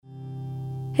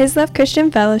His Love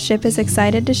Christian Fellowship is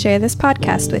excited to share this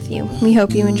podcast with you. We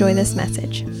hope you enjoy this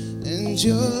message. And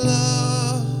your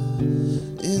love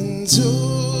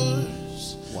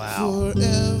endures Wow. forever.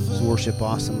 Is worship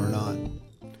awesome or not?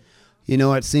 You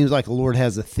know, it seems like the Lord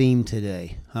has a theme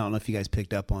today. I don't know if you guys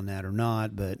picked up on that or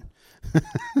not, but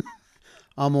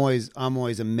I'm always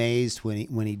amazed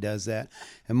when he does that.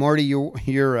 And Marty, your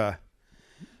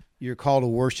call to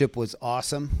worship was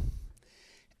awesome.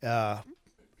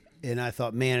 And I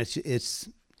thought, man, it's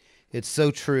so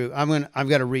true. I've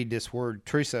got to read this word.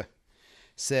 Teresa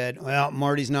said, "Well,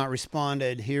 Marty's not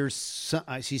responded.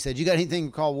 She said, you got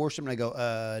anything called worship?" And I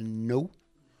go, no.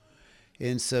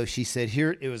 And so she said,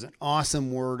 here, it was an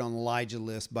awesome word on the Elijah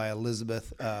list by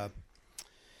Elizabeth.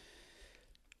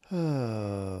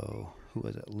 Who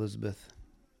was it? Elizabeth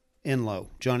Enlow,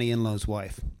 Johnny Enlow's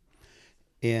wife.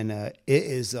 And it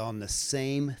is on the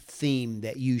same theme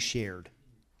that you shared.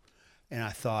 And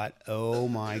I thought, oh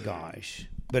my gosh.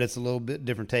 But it's a little bit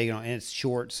different take on it, and it's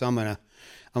short, so I'm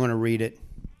gonna read it.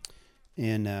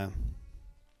 And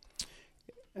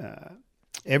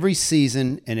every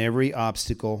season and every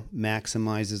obstacle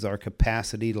maximizes our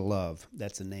capacity to love.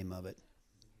 That's the name of it.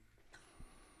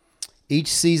 Each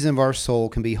season of our soul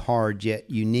can be hard, yet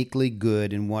uniquely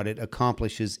good in what it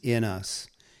accomplishes in us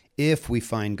if we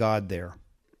find God there.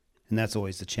 And that's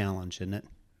always the challenge, isn't it?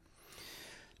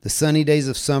 The sunny days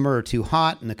of summer are too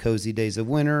hot, and the cozy days of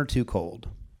winter are too cold.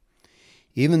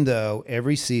 Even though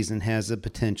every season has the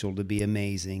potential to be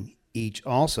amazing, each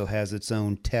also has its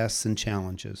own tests and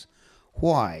challenges.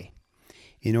 Why?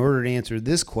 In order to answer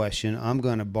this question, I'm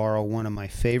going to borrow one of my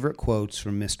favorite quotes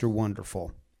from Mr.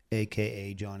 Wonderful,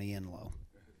 a.k.a. Johnny Enlow.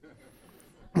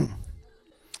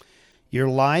 Your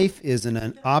life is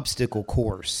an obstacle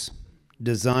course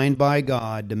designed by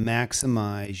God to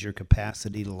maximize your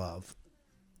capacity to love.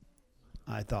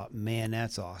 I thought, man,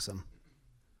 that's awesome.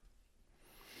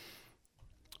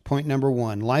 Point number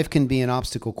 1, life can be an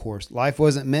obstacle course. Life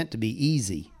wasn't meant to be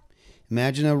easy.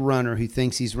 Imagine a runner who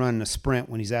thinks he's running a sprint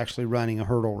when he's actually running a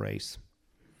hurdle race.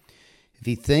 If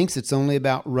he thinks it's only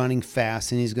about running fast,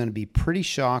 then he's going to be pretty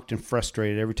shocked and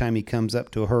frustrated every time he comes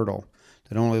up to a hurdle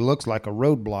that only looks like a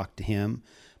roadblock to him.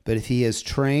 But if he has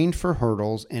trained for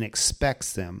hurdles and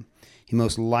expects them, he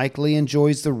most likely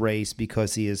enjoys the race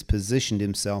because he has positioned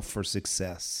himself for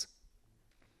success.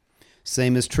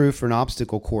 Same is true for an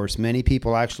obstacle course. Many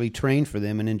people actually train for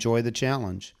them and enjoy the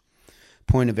challenge.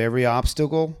 Point of every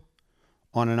obstacle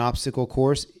on an obstacle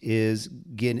course is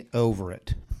get over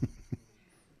it,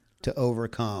 to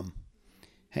overcome.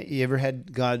 Hey, you ever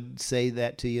had God say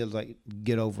that to you, like,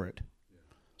 get over it?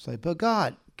 It's like, but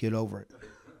God, get over it.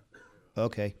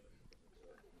 Okay.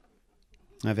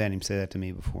 I've had him say that to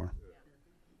me before.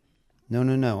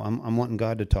 No. I'm wanting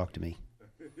God to talk to me.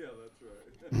 Yeah, that's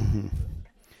right.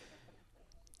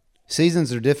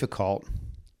 Seasons are difficult.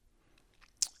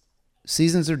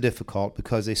 Seasons are difficult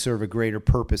because they serve a greater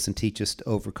purpose and teach us to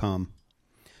overcome.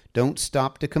 Don't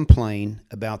stop to complain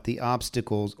about the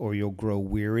obstacles or you'll grow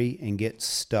weary and get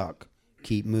stuck.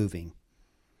 Keep moving.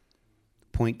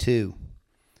 Point 2.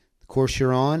 The course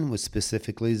you're on was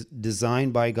specifically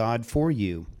designed by God for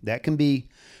you. That can be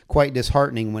quite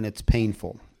disheartening when it's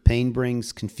painful. Pain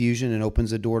brings confusion and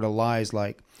opens the door to lies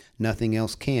like nothing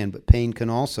else can, but pain can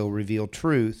also reveal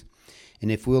truth. And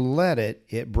if we'll let it,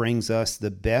 it brings us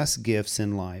the best gifts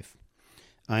in life.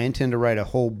 I intend to write a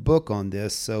whole book on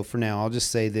this, so for now I'll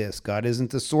just say this. God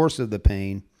isn't the source of the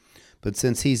pain, but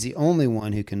since he's the only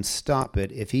one who can stop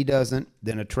it, if he doesn't,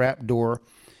 then a trap door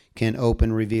can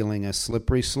open, revealing a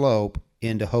slippery slope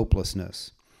into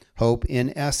hopelessness. Hope,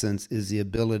 in essence, is the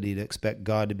ability to expect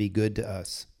God to be good to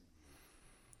us.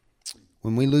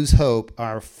 When we lose hope,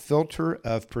 our filter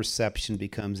of perception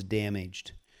becomes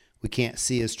damaged. We can't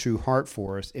see his true heart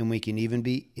for us, and we can even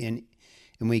be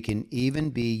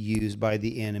used by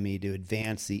the enemy to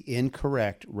advance the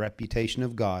incorrect reputation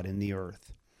of God in the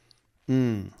earth.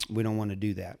 We don't want to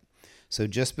do that. So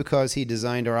just because he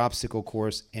designed our obstacle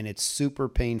course and it's super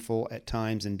painful at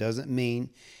times and doesn't mean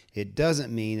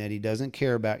that he doesn't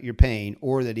care about your pain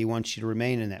or that he wants you to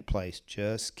remain in that place.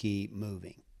 Just keep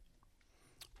moving.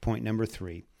 Point number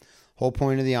 3. Whole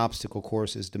point of the obstacle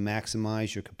course is to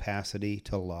maximize your capacity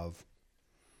to love.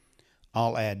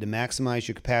 I'll add, to maximize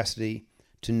your capacity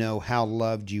to know how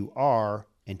loved you are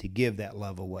and to give that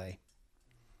love away.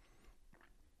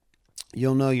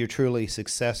 You'll know you're truly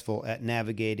successful at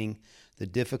navigating the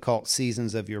difficult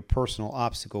seasons of your personal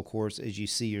obstacle course as you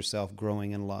see yourself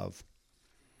growing in love.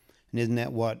 And isn't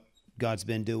that what God's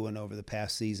been doing over the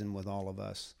past season with all of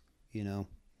us, you know?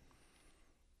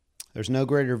 There's no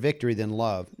greater victory than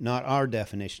love, not our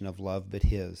definition of love, but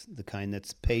his, the kind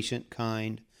that's patient,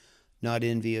 kind, not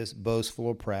envious, boastful,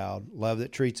 or proud. Love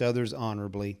that treats others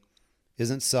honorably,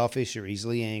 isn't selfish or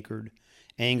easily angered,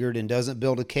 and doesn't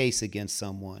build a case against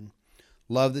someone.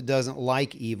 Love that doesn't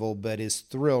like evil, but is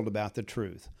thrilled about the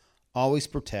truth. Always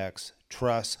protects,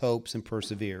 trusts, hopes, and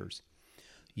perseveres.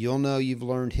 You'll know you've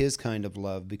learned his kind of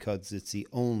love because it's the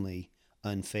only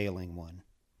unfailing one.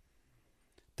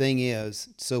 Thing is,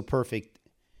 it's so perfect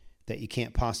that you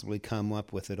can't possibly come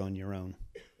up with it on your own.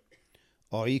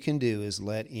 All you can do is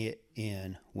let it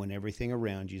in when everything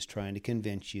around you is trying to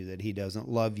convince you that he doesn't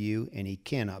love you and he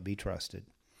cannot be trusted.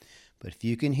 But if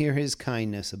you can hear his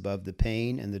kindness above the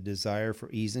pain and the desire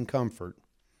for ease and comfort,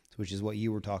 which is what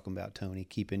you were talking about, Tony,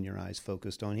 keeping your eyes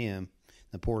focused on him,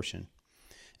 the portion,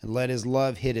 and let his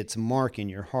love hit its mark in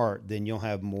your heart, then you'll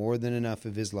have more than enough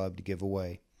of his love to give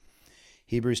away.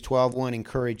 Hebrews 12:1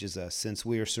 encourages us, since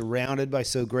we are surrounded by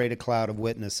so great a cloud of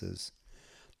witnesses,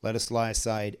 let us lay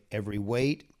aside every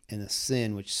weight and the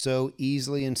sin which so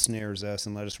easily ensnares us,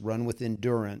 and let us run with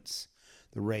endurance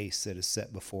the race that is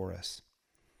set before us.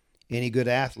 Any good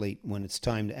athlete, when it's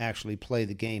time to actually play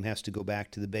the game, has to go back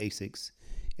to the basics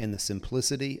and the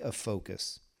simplicity of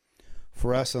focus.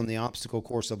 For us on the obstacle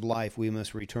course of life, we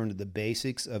must return to the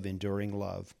basics of enduring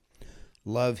love.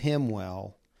 Love him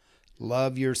well,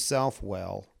 love yourself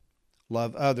well,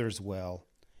 love others well,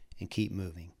 and keep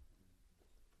moving.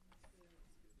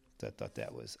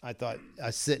 I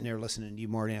was sitting there listening to you,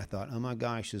 Marty, and I thought, oh my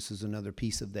gosh, this is another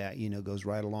piece of that, goes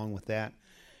right along with that.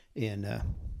 And I'm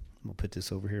going to put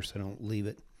this over here so I don't leave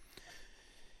it,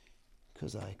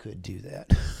 because I could do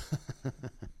that.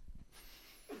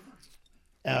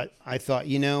 I thought,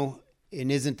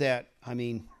 and isn't that,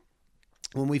 when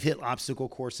we've hit obstacle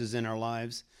courses in our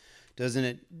lives, doesn't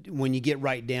it, when you get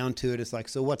right down to it, it's like,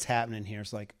 so what's happening here?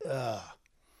 It's like, God,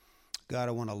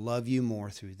 I want to love you more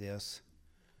through this.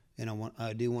 And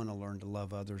I do want to learn to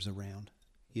love others around,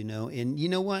 And you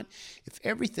know what? If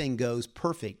everything goes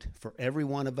perfect for every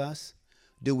one of us,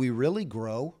 do we really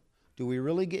grow? Do we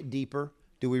really get deeper?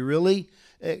 Do we really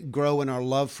grow in our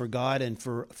love for God and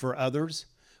for others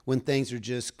when things are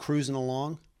just cruising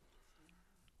along?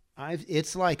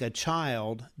 It's like a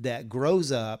child that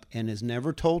grows up and is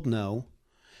never told no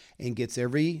and gets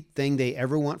everything they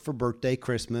ever want for birthday,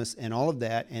 Christmas, and all of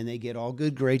that, and they get all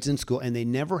good grades in school, and they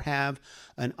never have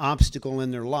an obstacle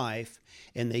in their life,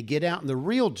 and they get out in the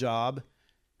real job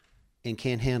and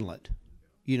can't handle it.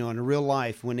 In a real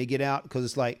life, when they get out, because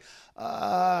it's like,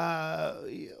 I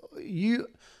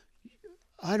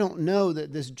don't know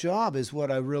that this job is what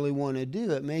I really want to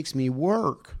do. It makes me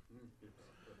work.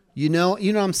 You know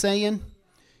what I'm saying?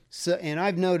 So, and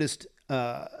I've noticed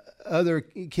other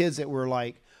kids that were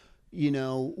like,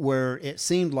 where it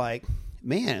seemed like,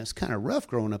 man, it's kind of rough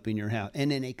growing up in your house.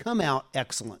 And then they come out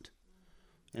excellent.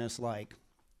 And it's like,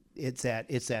 it's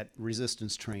that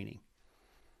resistance training.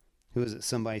 Who is it?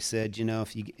 Somebody said,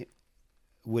 if you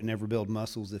would never build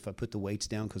muscles if I put the weights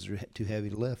down because they're too heavy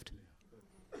to lift.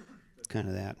 It's kind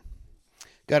of that.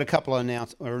 Got a couple of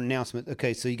announcements.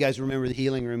 Okay, so you guys remember the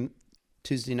healing room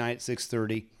Tuesday night at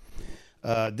 6:30.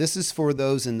 This is for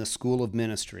those in the School of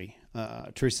Ministry.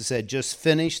 Teresa said, just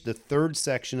finish the third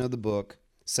section of the book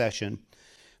session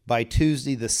by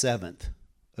Tuesday the 7th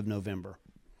of November,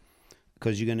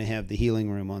 because you're going to have the healing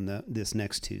room on this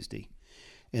next Tuesday.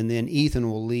 And then Ethan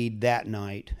will lead that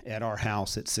night at our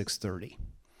house at 6:30.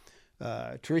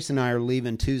 Teresa and I are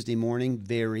leaving Tuesday morning,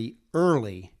 very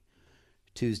early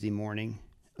Tuesday morning.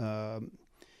 We're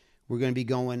going to be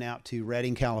going out to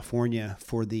Redding, California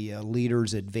for the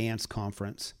Leaders Advance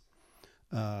Conference.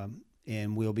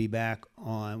 And we'll be back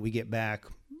we get back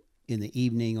in the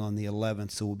evening on the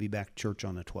 11th, so we'll be back to church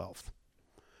on the 12th.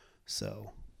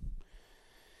 So,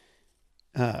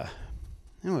 I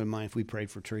wouldn't mind if we prayed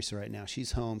for Teresa right now.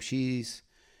 She's home.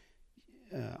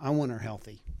 I want her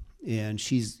healthy. And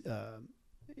she's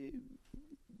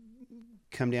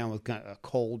come down with kind of a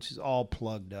cold. She's all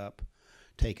plugged up,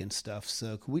 taking stuff.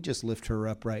 So could we just lift her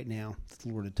up right now? The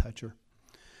Lord to touch her.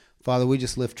 Father, we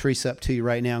just lift Teresa up to you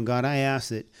right now. God, I ask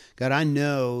that, God, I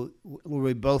know,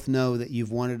 we both know that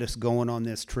you've wanted us going on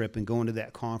this trip and going to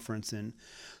that conference. And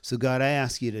so, God, I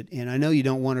ask you to, and I know you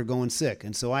don't want her going sick.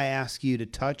 And so I ask you to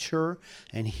touch her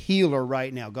and heal her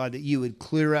right now. God, that you would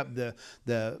clear up the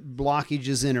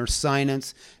blockages in her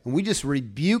sinus. And we just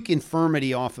rebuke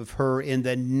infirmity off of her in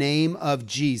the name of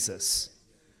Jesus.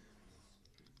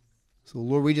 So,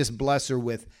 Lord, we just bless her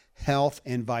with health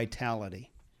and vitality.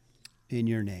 In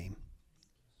your name.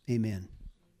 Amen.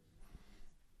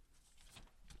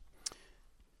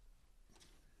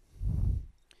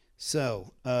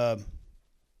 So,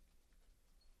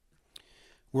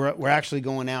 we're actually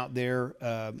going out there.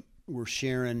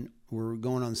 We're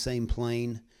going on the same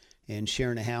plane, and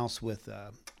sharing a house with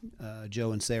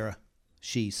Joe and Sarah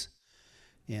Sheese.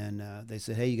 And they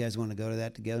said, hey, you guys want to go to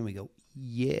that together? And we go,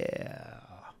 yeah.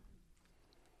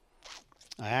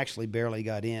 I actually barely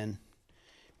got in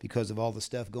because of all the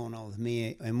stuff going on with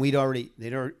me. And they'd already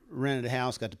rented a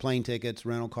house, got the plane tickets,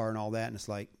 rental car, and all that. And it's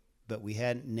like, but we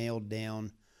hadn't nailed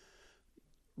down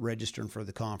registering for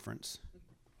the conference.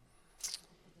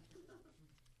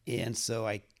 And so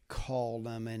I called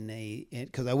them,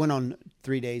 because I went on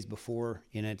 3 days before,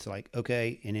 and it's like,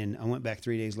 okay. And then I went back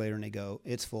 3 days later, and they go,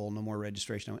 it's full, no more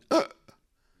registration. I went,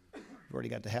 we've already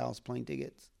got the house, plane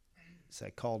tickets. So I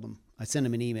called them. I sent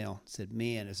them an email. Said,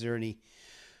 man, is there any?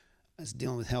 I was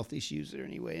dealing with health issues. Is there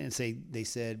any way? And they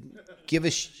said, give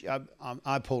us.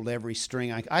 I pulled every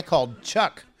string. I called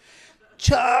Chuck.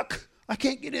 Chuck, I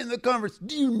can't get in the conference.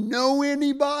 Do you know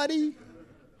anybody?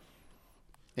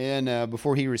 And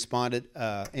before he responded,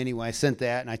 anyway, I sent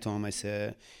that, and I told him. I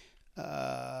said,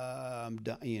 I'm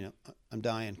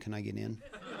dying. Can I get in?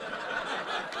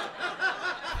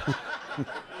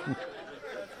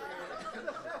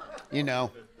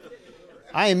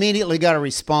 I immediately got a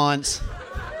response.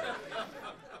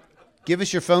 Give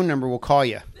us your phone number. We'll call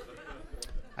you.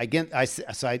 So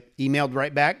I emailed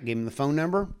right back, gave him the phone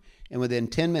number, and within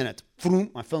 10 minutes,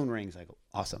 my phone rings. I go,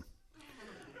 awesome.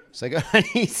 So I go, and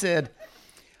he said,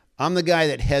 I'm the guy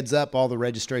that heads up all the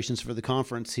registrations for the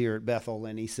conference here at Bethel.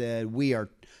 And he said,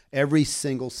 every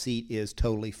single seat is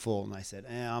totally full. And I said,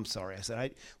 I'm sorry. I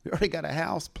said, we already got a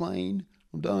house, plane.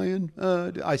 I'm dying.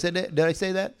 I said that. Did I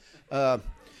say that?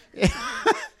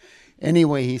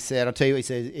 Anyway, he said, I'll tell you what he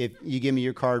says, if you give me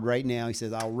your card right now, he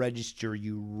says, I'll register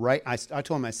you right. I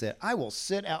told him, I said, I will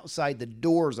sit outside the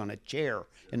doors on a chair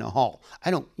in the hall. I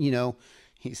don't, he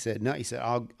said, no, he said,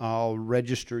 I'll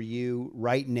register you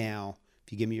right now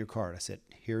if you give me your card. I said,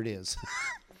 here it is.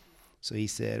 So he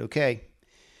said, okay.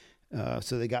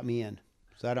 So they got me in.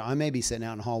 So I may be sitting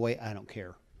out in the hallway. I don't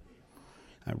care.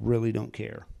 I really don't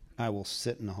care. I will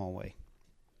sit in the hallway.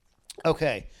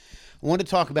 Okay. I want to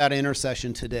talk about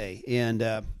intercession today. And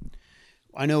I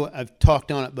know I've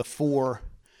talked on it before,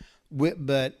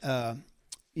 but,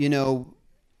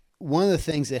 one of the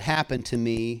things that happened to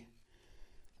me,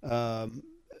 and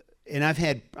I've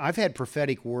had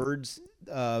prophetic words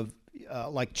of,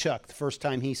 like Chuck, the first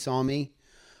time he saw me,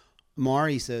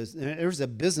 he says, there's a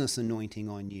business anointing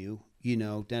on you,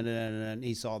 and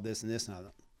he saw this and this and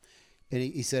that. And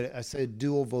he said, I said,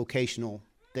 dual vocational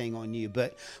thing on you.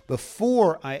 But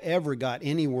before I ever got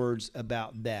any words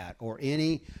about that or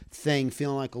anything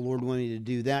feeling like the Lord wanted me to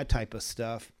do that type of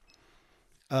stuff,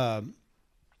 and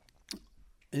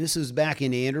this was back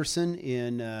in Anderson,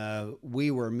 and we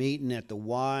were meeting at the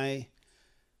I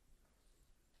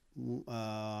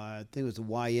think it was the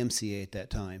YMCA at that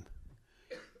time.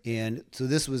 And so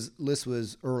this was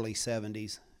early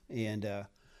 70s, and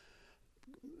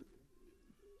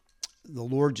the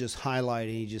Lord just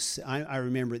highlighted. I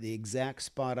remember the exact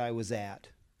spot I was at,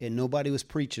 and nobody was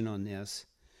preaching on this.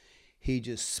 He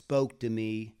just spoke to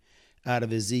me out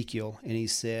of Ezekiel, and he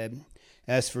said,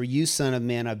 as for you, son of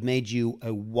man, I've made you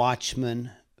a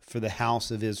watchman for the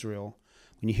house of Israel.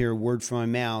 When you hear a word from my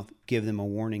mouth, give them a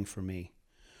warning for me.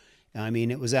 I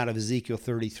mean, it was out of Ezekiel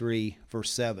 33,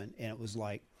 verse 7, and it was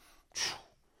like,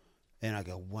 and I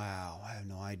go, wow, I have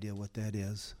no idea what that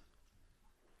is.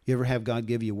 You ever have God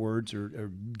give you words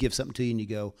or give something to you and you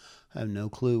go, I have no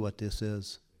clue what this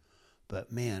is.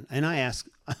 But man, and I asked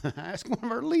one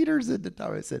of our leaders at the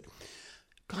time, I said,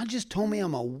 God just told me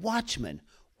I'm a watchman.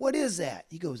 What is that?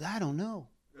 He goes, I don't know.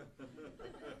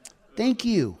 Thank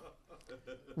you.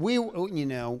 We were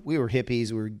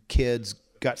hippies, we were kids,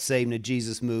 got saved in the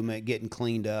Jesus movement, getting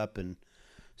cleaned up. And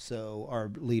so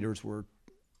our leaders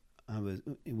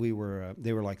they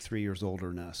were like 3 years older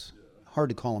than us. Hard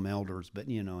to call them elders, but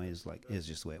it's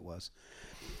just the way it was.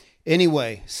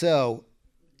 Anyway, so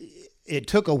it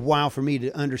took a while for me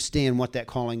to understand what that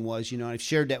calling was. I've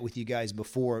shared that with you guys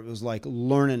before. It was like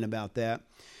learning about that.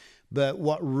 But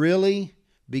what really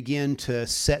began to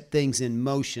set things in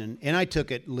motion, and I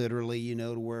took it literally,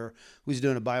 to where we was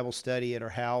doing a Bible study at our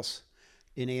house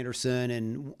in Anderson,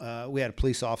 and we had a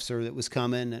police officer that was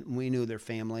coming, and we knew their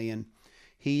family, and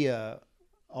he all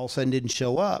of a sudden didn't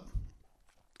show up.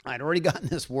 I'd already gotten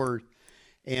this word,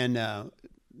 and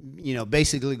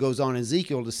basically goes on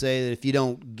Ezekiel to say that if you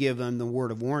don't give them the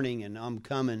word of warning and I'm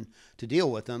coming to deal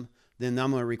with them, then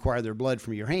I'm going to require their blood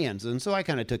from your hands. And so I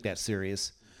kind of took that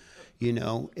serious,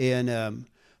 and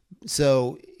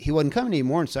so he wasn't coming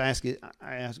anymore. And so I asked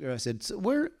her, I said, so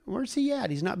where's he at?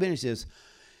 He's not been. He says,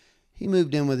 he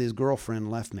moved in with his girlfriend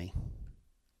and left me.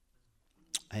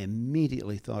 I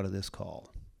immediately thought of this call.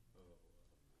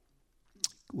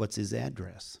 What's his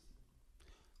address?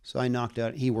 So I knocked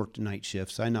out. He worked a night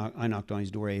shift, so I knocked on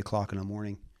his door at 8:00 in the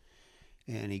morning,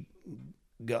 and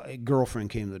a girlfriend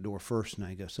came to the door first, and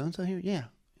I go, "So-and-so here?" "Yeah."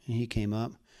 And he came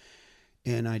up,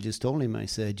 and I just told him, I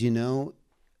said,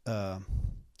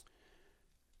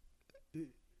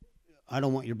 I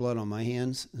don't want your blood on my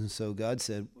hands. And so God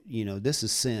said, this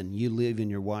is sin. You leaving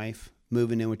your wife,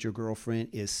 moving in with your girlfriend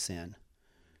is sin.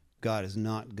 God is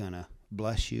not going to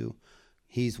bless you.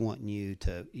 He's wanting you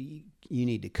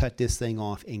need to cut this thing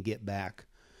off and get back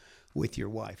with your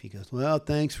wife. He goes, "Well,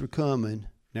 thanks for coming."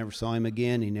 Never saw him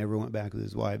again. He never went back with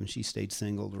his wife, and she stayed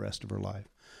single the rest of her life.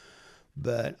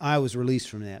 But I was released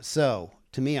from that. So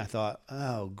to me, I thought,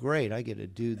 oh, great, I get to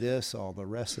do this all the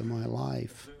rest of my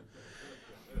life.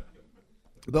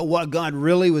 But what God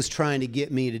really was trying to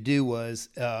get me to do was,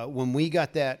 when we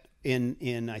got that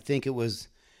in I think it was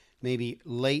maybe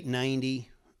late 90,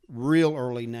 real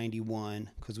early 91,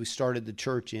 because we started the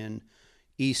church in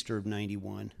Easter of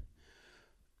 91.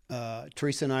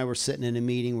 Teresa and I were sitting in a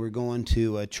meeting. We were going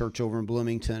to a church over in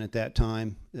Bloomington at that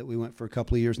time that we went for a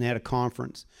couple of years and had a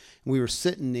conference. We were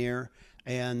sitting there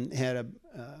and had a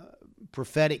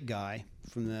prophetic guy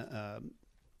from the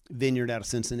vineyard out of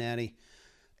Cincinnati.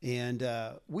 And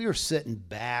we were sitting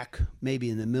back, maybe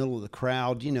in the middle of the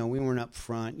crowd. We weren't up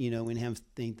front. We didn't have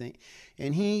anything.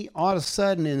 And he, all of a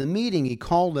sudden in the meeting, he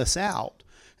called us out.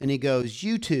 And he goes,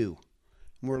 "You two."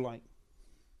 And we're like,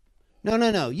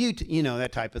 No, you two,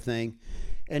 that type of thing.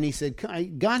 And he said,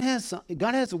 God has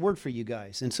a word for you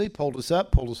guys. And so he pulled us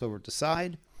over to the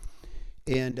side.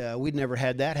 And we'd never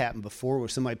had that happen before, where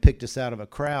somebody picked us out of a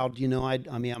crowd.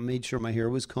 I made sure my hair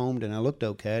was combed and I looked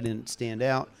okay. I didn't stand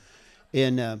out.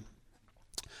 And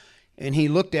he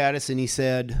looked at us and he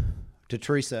said to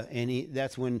Teresa,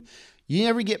 that's when you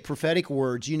ever get prophetic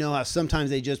words, how sometimes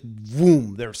they just,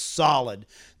 boom, they're solid.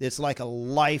 It's like a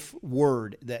life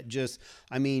word that just,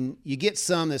 you get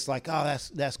some that's like, oh,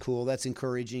 that's cool, that's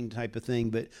encouraging type of thing.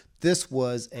 But this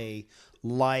was a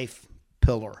life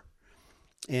pillar.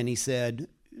 And he said,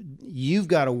 you've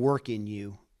got to work in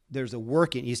you. There's a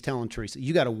work in, he's telling Teresa,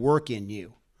 you got to work in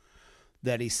you.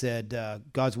 That he said,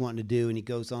 God's wanting to do. And he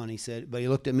goes on, he said, but he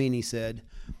looked at me and he said,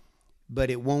 but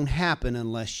it won't happen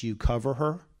unless you cover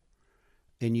her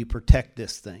and you protect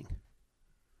this thing.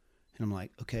 And I'm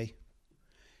like, okay.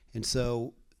 And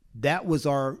so this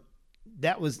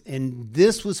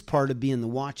was part of being the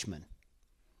watchman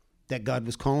that God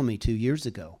was calling me 2 years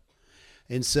ago.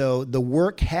 And so the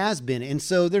work has been, and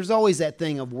so there's always that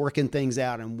thing of working things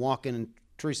out and walking, and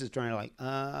Teresa's trying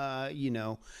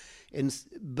to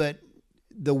but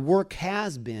the work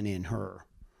has been in her.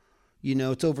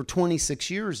 It's over 26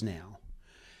 years now.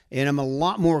 And I'm a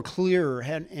lot more clearer.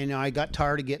 And I got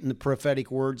tired of getting the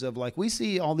prophetic words of like, we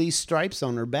see all these stripes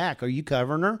on her back. Are you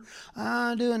covering her?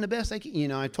 I'm doing the best I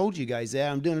can. I told you guys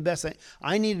that. I'm doing the best.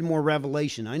 I needed more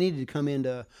revelation. I needed to come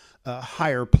into a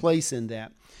higher place in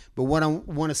that. But what I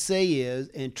want to say is,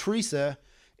 and Teresa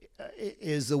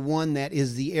is the one that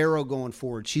is the arrow going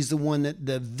forward. She's the one that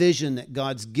the vision that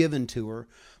God's given to her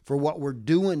for what we're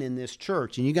doing in this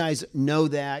church. And you guys know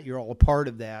that. You're all a part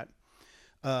of that.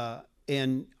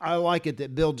 And I like it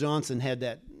that Bill Johnson had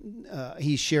that.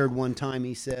 He shared one time,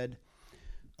 he said,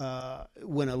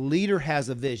 when a leader has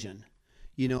a vision,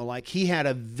 like he had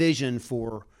a vision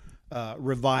for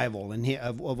revival and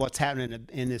of what's happening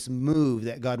in this move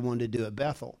that God wanted to do at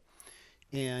Bethel.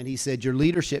 And he said, your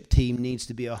leadership team needs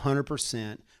to be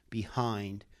 100%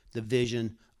 behind the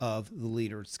vision of the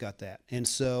leader. It's got that. And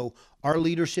so our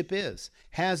leadership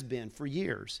has been for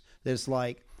years. That's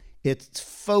like, it's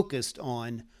focused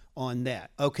on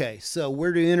that. Okay, so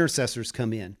where do intercessors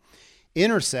come in?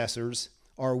 Intercessors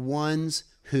are ones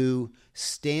who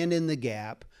stand in the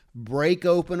gap, break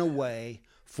open a way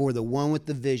for the one with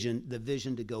the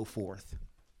vision to go forth.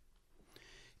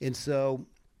 And so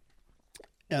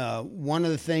one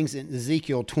of the things in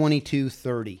Ezekiel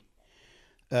 22:30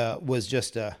 was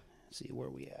just let's see where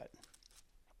we at.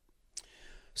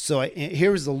 So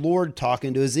here's the Lord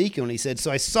talking to Ezekiel, and he said,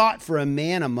 so I sought for a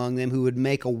man among them who would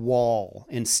make a wall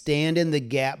and stand in the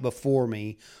gap before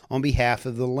me on behalf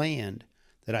of the land,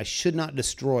 that I should not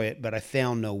destroy it, but I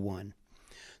found no one.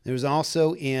 There's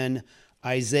also in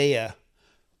Isaiah,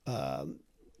 and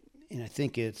I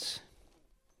think it's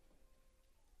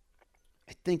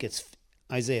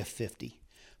Isaiah 50.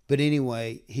 But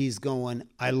anyway, he's going,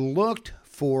 I looked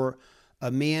for a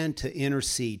man to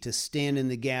intercede, to stand in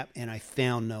the gap, and I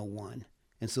found no one.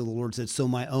 And so the Lord said, so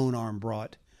my own arm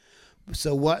brought.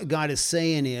 So what God is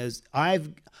saying is, I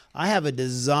have a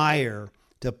desire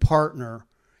to partner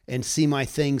and see my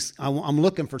things. I'm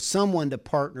looking for someone to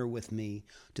partner with me,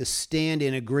 to stand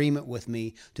in agreement with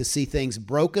me, to see things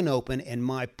broken open and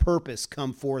my purpose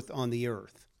come forth on the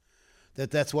earth.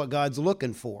 That's what God's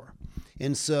looking for.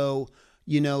 And so,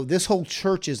 this whole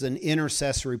church is an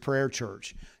intercessory prayer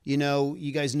church.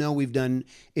 You guys know we've done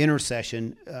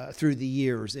intercession through the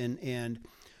years and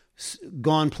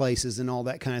gone places and all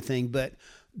that kind of thing. But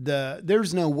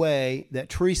there's no way that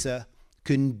Teresa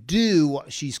can do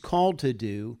what she's called to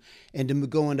do and to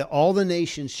go into all the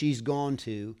nations she's gone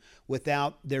to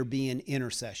without there being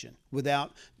intercession,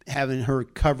 without having her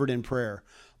covered in prayer.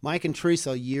 Mike and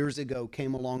Teresa years ago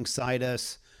came alongside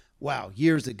us,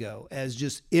 years ago, as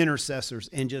just intercessors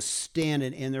and just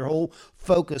standing, and their whole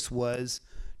focus was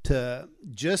to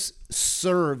just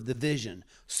serve the vision,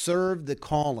 serve the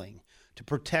calling, to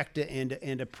protect it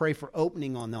and to pray for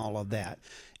opening on all of that.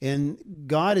 And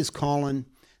God is calling.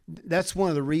 That's one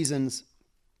of the reasons,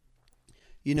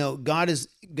 God has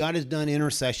done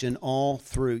intercession all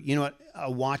through. You know what a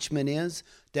watchman is?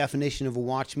 Definition of a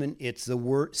watchman, it's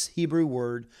the Hebrew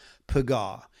word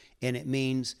pagah, and it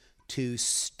means to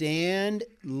stand,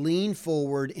 lean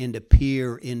forward, and to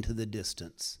peer into the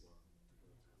distance.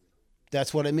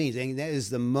 That's what it means. And that is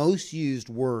the most used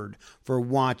word for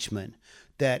watchman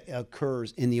that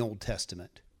occurs in the Old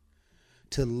Testament.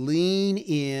 To lean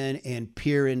in and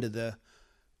peer into the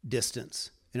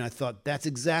distance. And I thought that's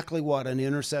exactly what an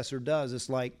intercessor does. It's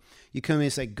like you come in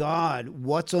and say, God,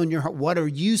 what's on your heart? What are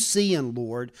you seeing,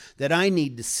 Lord, that I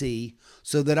need to see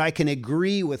so that I can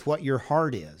agree with what your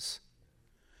heart is?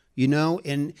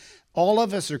 And all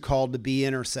of us are called to be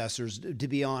intercessors, to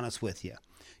be honest with you.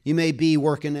 You may be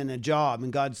working in a job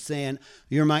and God's saying,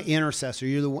 you're my intercessor.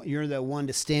 You're the one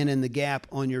to stand in the gap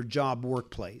on your job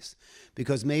workplace,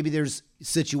 because maybe there's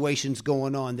situations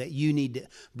going on that you need to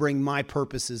bring my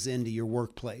purposes into your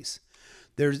workplace.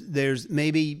 There's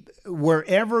maybe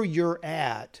wherever you're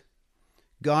at,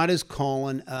 God is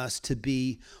calling us to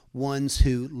be ones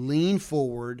who lean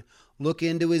forward, look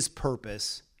into his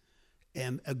purpose,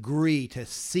 and agree to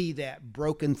see that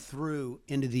broken through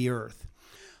into the earth.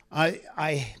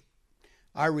 I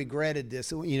regretted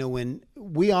this, when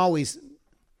we always,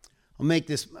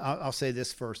 I'll say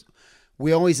this first.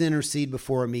 We always intercede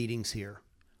before our meetings here.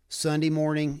 Sunday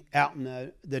morning out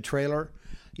in the trailer,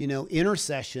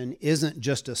 intercession isn't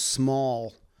just a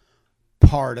small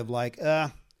part of I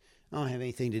don't have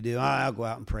anything to do. I'll go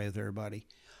out and pray with everybody.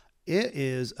 It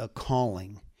is a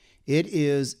calling. It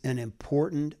is an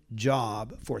important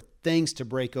job for things to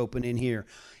break open in here.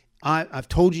 I've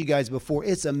told you guys before,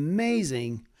 it's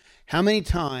amazing how many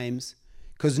times,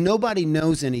 because nobody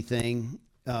knows anything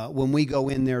when we go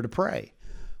in there to pray.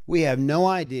 We have no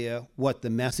idea what the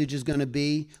message is going to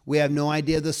be. We have no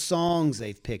idea the songs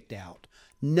they've picked out.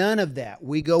 None of that.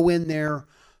 We go in there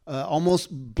almost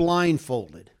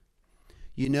blindfolded,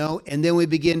 and then we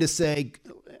begin to say,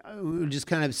 we'll just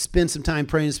kind of spend some time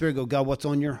praying in the Spirit, go, God, what's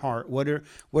on your heart? What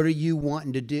are you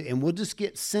wanting to do? And we'll just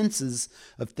get senses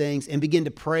of things and begin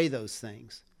to pray those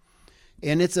things.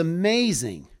 And it's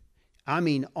amazing.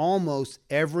 Almost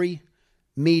every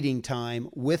meeting time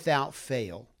without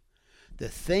fail, the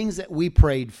things that we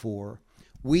prayed for,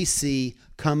 we see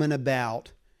coming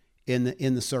about in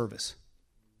the service.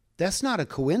 That's not a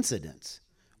coincidence.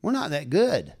 We're not that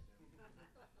good.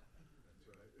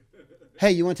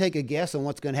 Hey, you want to take a guess on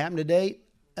what's going to happen today?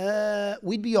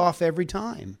 We'd be off every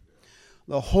time.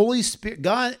 The Holy Spirit,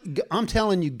 God, I'm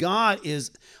telling you, God is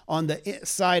on the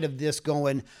side of this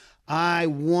going, I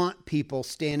want people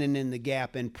standing in the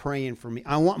gap and praying for me.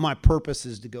 I want my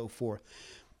purposes to go forth.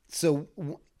 So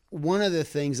one of the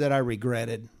things that I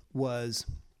regretted was,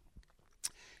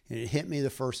 and it hit me the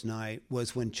first night,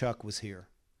 was when Chuck was here.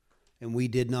 And we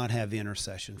did not have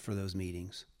intercession for those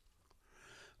meetings.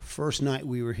 First night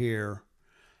we were here,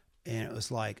 and it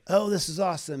was like, oh, this is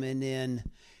awesome. And then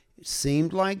it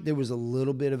seemed like there was a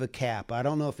little bit of a cap. I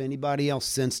don't know if anybody else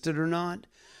sensed it or not,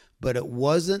 but it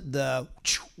wasn't the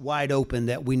wide open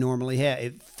that we normally have.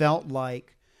 It felt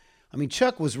like,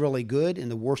 Chuck was really good and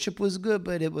the worship was good,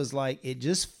 but it was like, it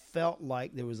just felt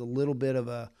like there was a little bit of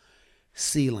a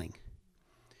ceiling.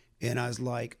 And I was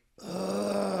like,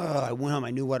 I went home.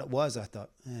 I knew what it was. I thought,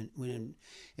 and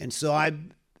so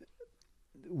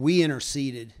we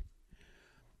interceded.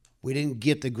 We didn't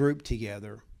get the group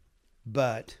together,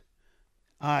 but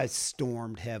I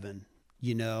stormed heaven,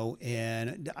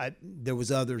 and there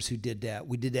was others who did that.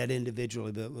 We did that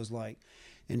individually, but it was like,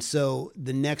 and so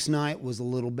the next night was a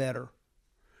little better,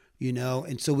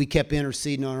 and so we kept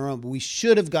interceding on our own, but we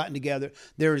should have gotten together.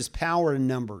 There is power in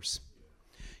numbers.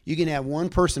 You can have one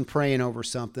person praying over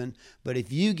something, but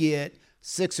if you get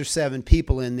 6 or 7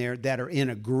 people in there that are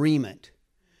in agreement,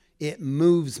 it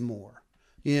moves more.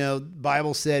 You know, the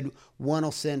Bible said one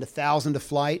will send 1,000 to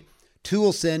flight, two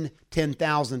will send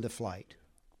 10,000 to flight.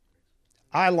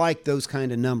 I like those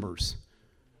kind of numbers.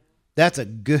 That's a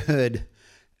good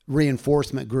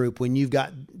reinforcement group when you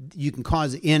can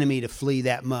cause the enemy to flee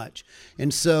that much.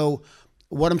 And so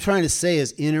what I'm trying to say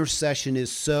is intercession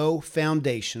is so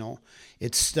foundational.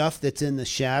 It's stuff that's in the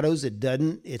shadows.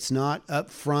 It's not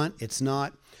up front.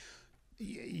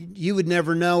 You would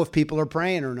never know if people are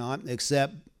praying or not,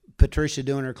 except Patricia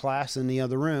doing her class in the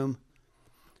other room,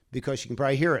 because she can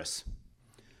probably hear us.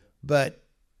 But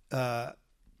the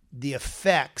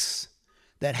effects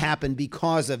that happen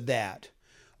because of that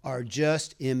are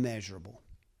just immeasurable.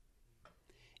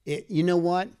 You know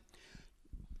what?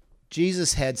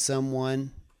 Jesus had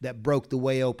someone that broke the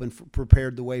way open,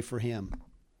 prepared the way for him.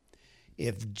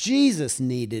 If Jesus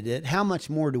needed it, how much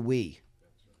more do we?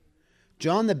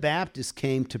 John the Baptist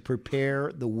came to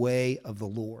prepare the way of the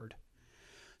Lord.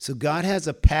 So God has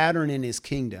a pattern in his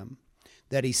kingdom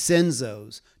that he sends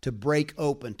those to break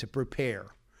open, to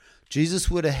prepare.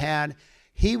 Jesus would have had,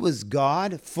 he was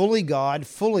God,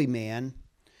 fully man,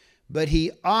 but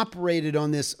he operated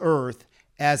on this earth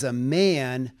as a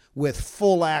man with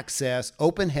full access,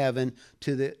 open heaven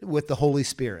with the Holy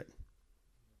Spirit.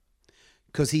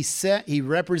 Because he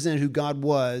represented who God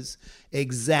was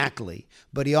exactly.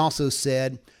 But he also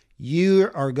said,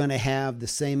 you are going to have the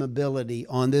same ability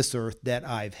on this earth that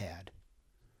I've had.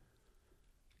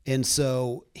 And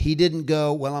so he didn't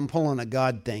go, well, I'm pulling a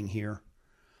God thing here.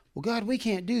 Well, God, we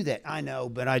can't do that. I know,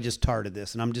 but I just started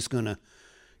this, and I'm just going to,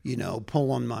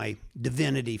 pull on my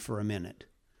divinity for a minute.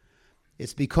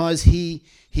 It's because he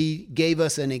gave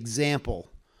us an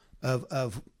example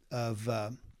of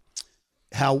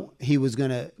how he was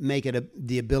going to make it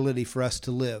the ability for us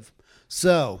to live.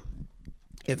 So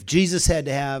if Jesus had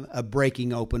to have a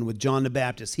breaking open with John the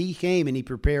Baptist, he came and he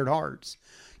prepared hearts.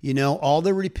 All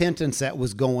the repentance that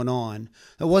was going on,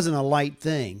 it wasn't a light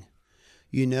thing,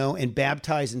 and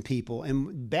baptizing people.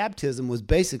 And baptism was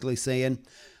basically saying,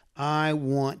 I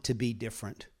want to be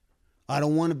different. I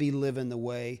don't want to be living the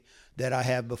way that I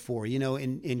have before.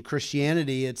 In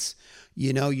Christianity, it's,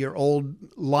 your old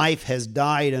life has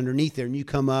died underneath there and you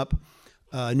come up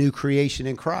a new creation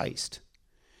in Christ.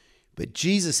 But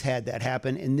Jesus had that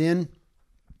happen.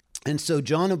 And so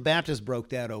John the Baptist broke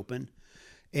that open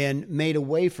and made a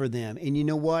way for them. And you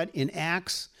know what? In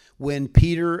Acts, when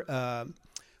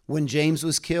James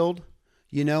was killed,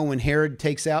 when Herod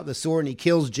takes out the sword and he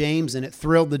kills James, and it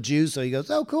thrilled the Jews. So he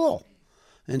goes, oh, cool.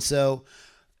 And so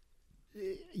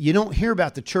you don't hear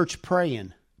about the church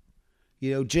praying.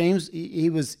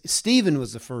 Stephen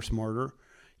was the first martyr,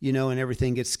 and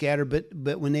everything gets scattered.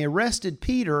 But when they arrested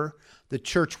Peter, the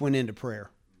church went into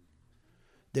prayer.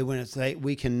 They went and say,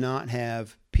 we cannot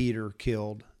have Peter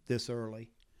killed this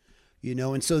early,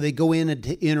 and so they go in and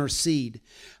to intercede.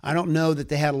 I don't know that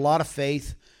they had a lot of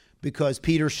faith because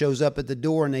Peter shows up at the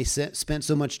door and they spent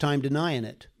so much time denying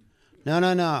it.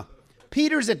 No.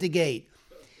 Peter's at the gate.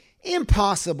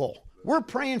 Impossible. We're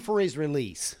praying for his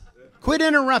release. Quit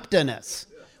interrupting us.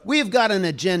 We've got an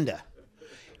agenda.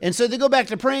 And so they go back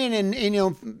to praying, and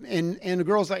the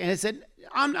girl's like, and I said,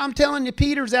 I'm telling you,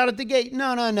 Peter's out at the gate.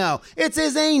 No. It's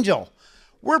his angel.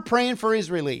 We're praying for his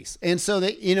release. And so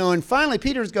and finally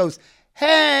Peter goes,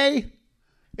 hey,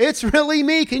 it's really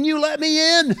me. Can you let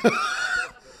me in?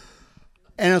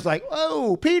 And I was like,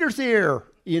 oh, Peter's here,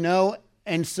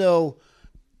 And so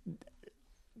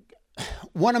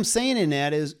what I'm saying in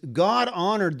that is God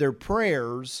honored their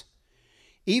prayers,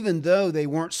 even though they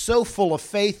weren't so full of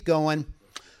faith going,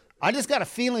 I just got a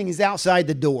feeling he's outside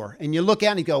the door. And you look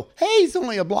out and you go, hey, he's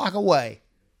only a block away.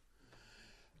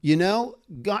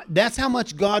 God, that's how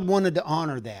much God wanted to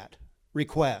honor that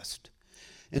request.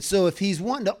 And so if he's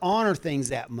wanting to honor things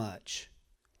that much,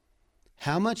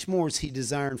 how much more is he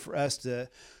desiring for us to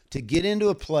get into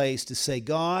a place to say,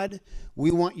 God,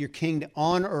 we want your kingdom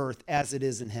on earth as it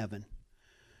is in heaven.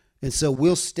 And so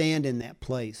we'll stand in that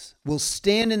place. We'll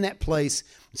stand in that place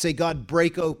and say, God,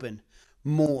 break open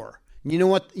more. You know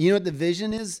what the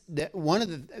vision is? That one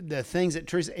of the things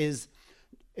that is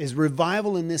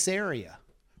revival in this area.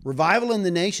 Revival in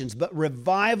the nations, but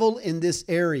revival in this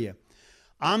area.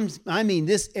 I mean,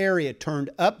 this area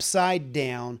turned upside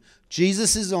down.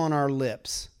 Jesus is on our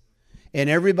lips. And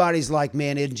everybody's like,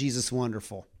 man, isn't Jesus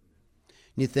wonderful?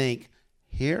 And you think,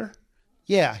 here?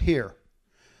 Yeah, here.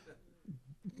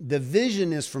 The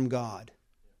vision is from God.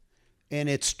 And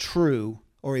it's true,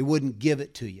 or he wouldn't give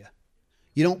it to you.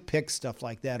 You don't pick stuff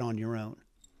like that on your own.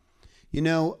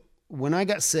 When I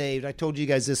got saved, I told you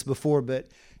guys this before, but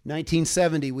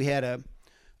 1970, we had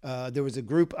there was a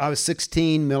group. I was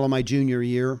 16, middle of my junior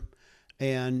year,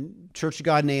 and Church of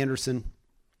God in Anderson,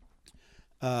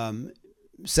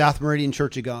 South Meridian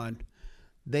Church of God,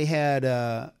 they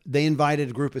invited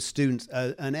a group of students.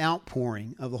 An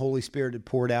outpouring of the Holy Spirit had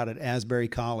poured out at Asbury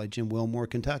College in Wilmore,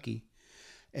 Kentucky,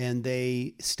 and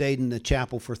they stayed in the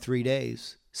chapel for 3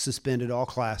 days, suspended all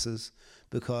classes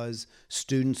because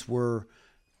students were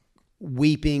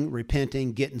weeping,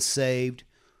 repenting, getting saved,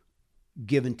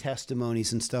 giving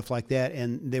testimonies and stuff like that.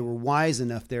 And they were wise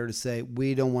enough there to say,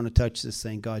 we don't want to touch this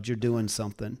thing. God, you're doing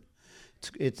something.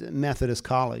 It's a Methodist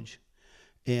college.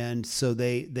 And so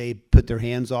they put their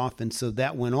hands off. And so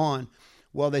that went on.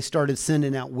 Well, they started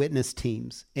sending out witness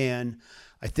teams. And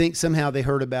I think somehow they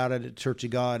heard about it at Church of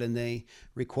God and they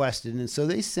requested. And so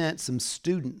they sent some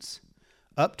students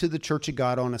up to the Church of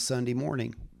God on a Sunday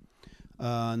morning.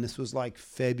 And this was like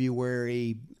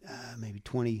February, maybe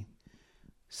 22nd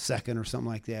or something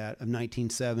like that of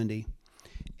 1970.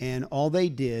 And all they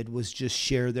did was just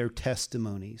share their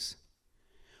testimonies.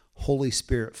 Holy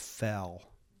Spirit fell.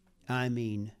 I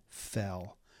mean,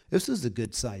 fell. This was a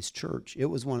good-sized church. It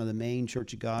was one of the main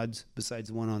Church of Gods besides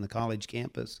the one on the college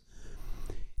campus.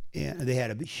 And they had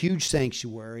a huge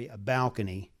sanctuary, a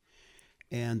balcony,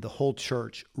 and the whole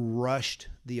church rushed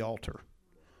the altar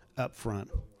up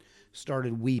front,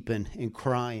 started weeping and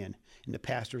crying. And the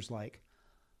pastor's like,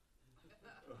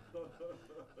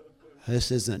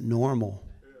 this isn't normal.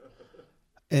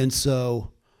 And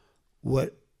so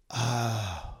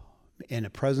and the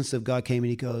presence of God came and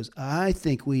he goes, I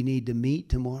think we need to meet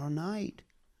tomorrow night.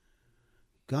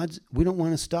 We don't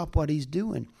want to stop what he's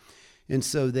doing. And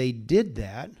so they did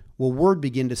that. Well, word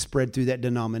began to spread through that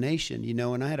denomination,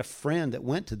 and I had a friend that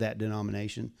went to that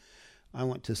denomination. I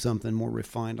went to something more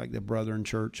refined like the Brethren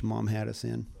Church Mom had us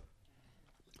in.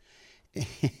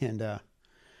 And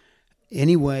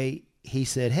anyway, he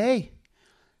said, hey,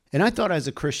 and I thought I was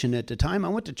a Christian at the time. I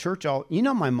went to church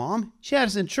my mom, she had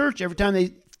us in church every time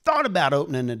they thought about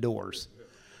opening the doors.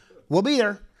 We'll be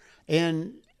there.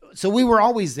 And so we were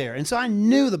always there. And so I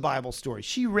knew the Bible stories.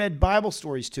 She read Bible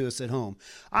stories to us at home.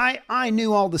 I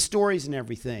knew all the stories and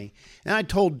everything. And I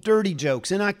told dirty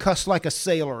jokes and I cussed like a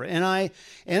sailor. And I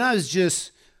was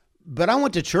just, but I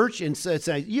went to church and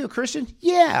said, you a Christian?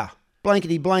 Yeah,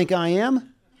 blankety blank I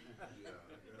am.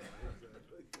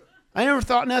 I never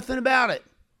thought nothing about it.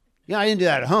 I didn't do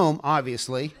that at home,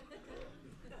 obviously.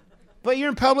 But you're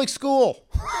in public school.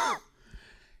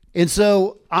 And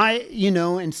so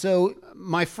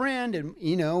my friend, and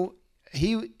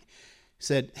he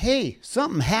said, hey,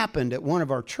 something happened at one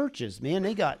of our churches, man.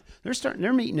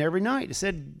 They're meeting every night. It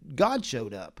said God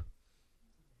showed up.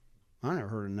 I never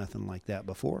heard of nothing like that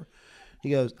before.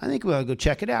 He goes, I think we ought to go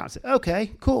check it out. I said,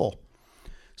 okay, cool.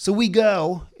 So we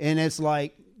go, and it's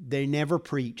like they never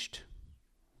preached.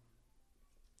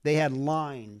 They had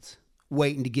lines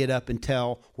waiting to get up and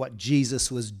tell what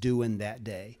Jesus was doing that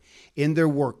day in their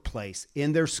workplace,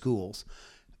 in their schools,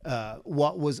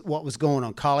 what was going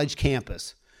on, college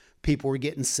campus. People were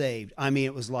getting saved. I mean,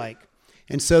 it was like,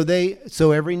 and so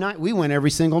every night, we went every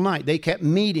single night. They kept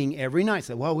meeting every night.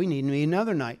 Said, well, we need to meet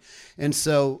another night. And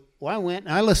so I went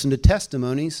and I listened to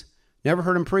testimonies. Never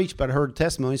heard them preach, but I heard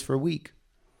testimonies for a week.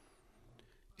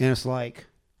 And it's like,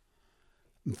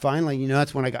 finally,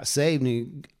 that's when I got saved.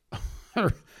 And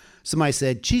somebody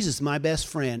said, Jesus is my best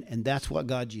friend. And that's what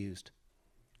God used.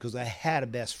 Because I had a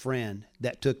best friend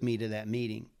that took me to that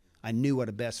meeting. I knew what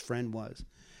a best friend was.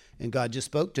 And God just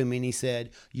spoke to me and he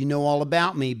said, you know all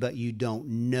about me, but you don't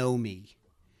know me.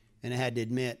 And I had to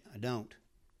admit, I don't.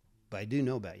 But I do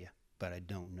know about you, but I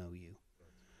don't know you.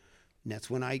 And that's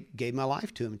when I gave my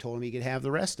life to him and told him he could have the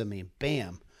rest of me.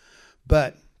 Bam.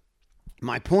 But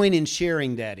my point in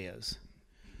sharing that is,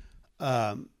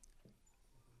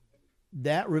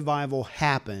 that revival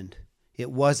happened. It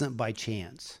wasn't by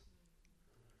chance.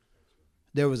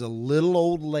 There was a little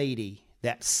old lady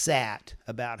that sat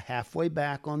about halfway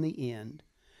back on the end.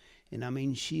 And I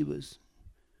mean, she was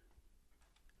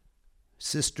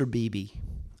Sister Beebe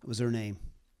was her name.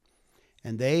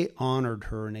 And they honored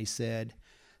her and they said,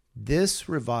 this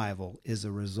revival is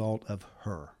a result of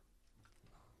her.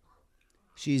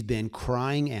 She's been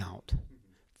crying out,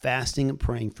 fasting and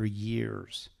praying for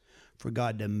years for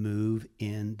God to move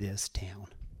in this town.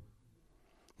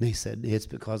 They said, it's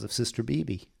because of Sister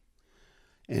Beebe.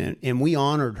 And we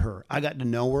honored her. I got to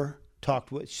know her,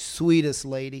 talked with sweetest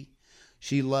lady.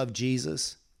 She loved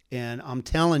Jesus. And I'm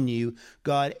telling you,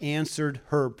 God answered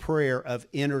her prayer of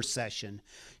intercession.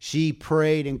 She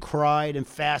prayed and cried and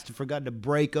fasted for God to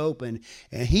break open.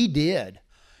 And he did.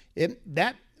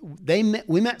 We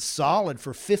met solid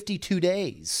for 52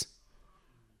 days.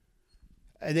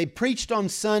 they preached on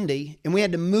Sunday, and we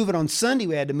had to move it on Sunday.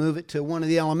 We had to move it to one of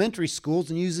the elementary schools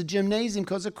and use the gymnasium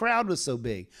because the crowd was so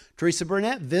big. Teresa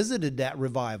Burnett visited that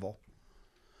revival.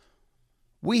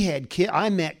 We had I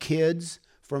met kids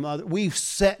from we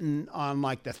sat on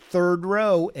like the third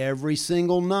row every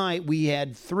single night. We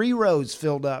had 3 rows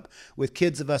filled up with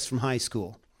kids of us from high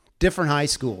school, different high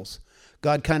schools.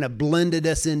 God kind of blended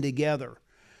us in together.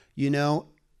 You know,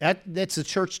 that's the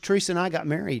church Teresa and I got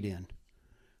married in.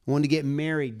 I wanted to get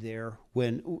married there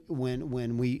when we,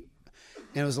 and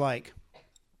it was like,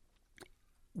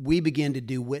 we began to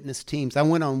do witness teams. I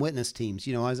went on witness teams.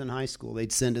 You know, I was in high school.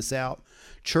 They'd send us out.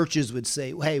 Churches would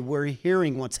say, hey, we're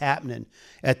hearing what's happening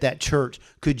at that church.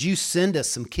 Could you send us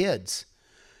some kids?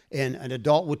 And an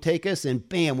adult would take us, and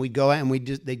bam, we'd go out, and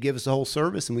they'd give us a whole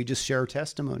service, and we'd just share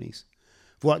testimonies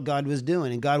of what God was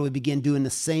doing. And God would begin doing the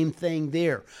same thing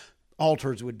there.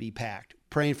 Altars would be packed,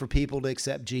 praying for people to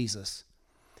accept Jesus.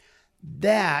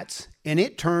 And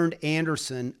it turned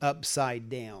Anderson upside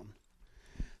down.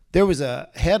 There was a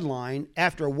headline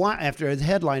after a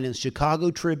headline in the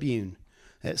Chicago Tribune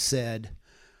that said,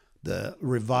 "The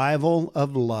Revival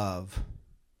of Love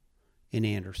in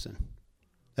Anderson."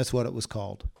 That's what it was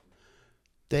called.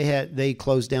 They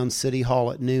closed down City Hall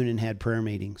at noon and had prayer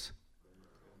meetings.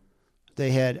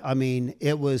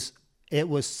 It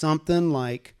was something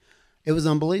like, it was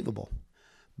unbelievable.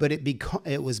 But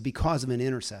it was because of an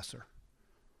intercessor.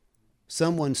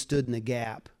 Someone stood in the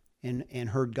gap and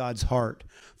heard God's heart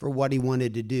for what he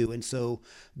wanted to do. And so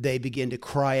they began to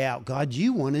cry out, God,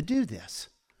 you want to do this.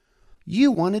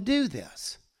 You want to do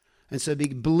this. And so they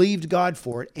believed God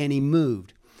for it, and he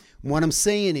moved. What I'm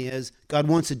saying is God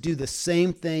wants to do the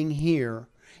same thing here,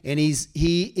 and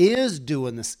he is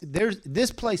doing this. This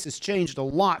place has changed a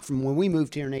lot from when we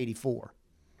moved here in 84.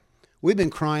 We've been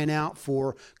crying out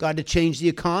for God to change the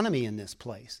economy in this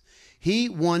place. He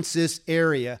wants this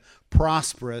area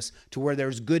prosperous to where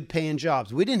there's good paying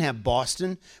jobs. We didn't have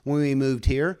Boston when we moved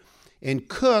here. And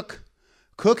Cook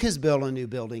has built a new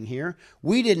building here.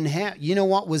 We didn't have, you know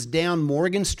what was down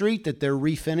Morgan Street that they're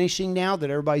refinishing now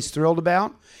that everybody's thrilled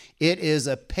about? It is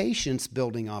a patience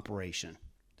building operation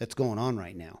that's going on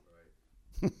right now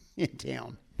in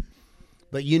town.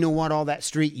 But you know what all that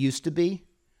street used to be?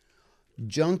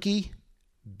 Junky,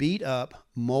 beat up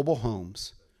mobile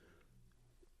homes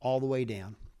all the way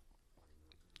down.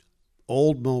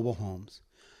 Old mobile homes.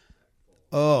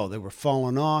 Oh, they were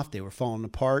falling off. They were falling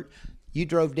apart. You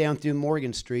drove down through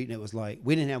Morgan Street and it was like,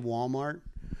 we didn't have Walmart.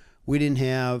 We didn't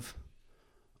have,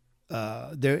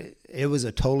 it was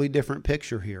a totally different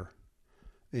picture here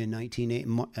in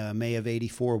May of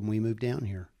 84 when we moved down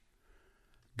here.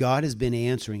 God has been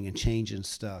answering and changing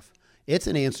stuff. It's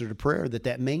an answer to prayer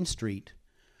that Main Street,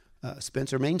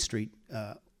 Spencer Main Street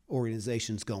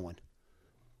organization's going.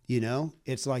 You know,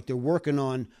 it's like they're working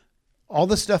on all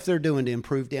the stuff they're doing to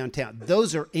improve downtown.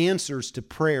 Those are answers to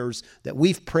prayers that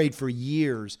we've prayed for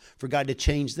years for God to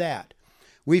change that.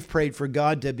 We've prayed for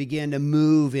God to begin to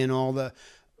move in all the,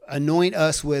 anoint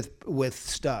us with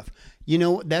stuff. You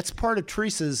know, that's part of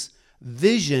Teresa's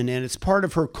vision, and it's part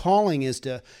of her calling is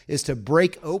to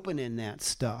break open in that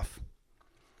stuff.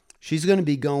 She's going to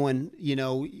be going, you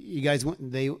know, you guys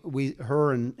went,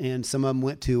 her and some of them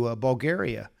went to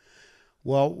Bulgaria.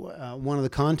 Well, one of the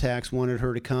contacts wanted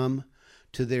her to come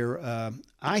to their,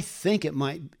 I think I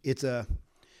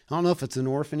don't know if it's an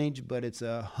orphanage, but it's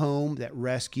a home that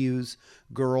rescues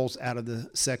girls out of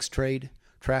the sex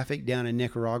traffic down in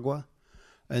Nicaragua.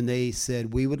 And they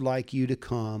said, we would like you to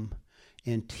come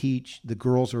and teach. The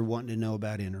girls are wanting to know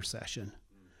about intercession.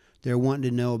 They're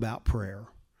wanting to know about prayer.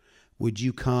 Would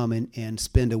you come and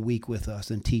spend a week with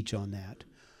us and teach on that?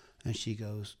 And she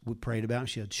goes, we prayed about it.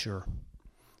 She said, sure.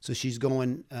 So she's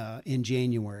going in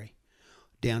January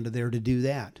down to there to do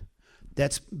that.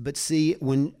 But see,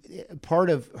 when part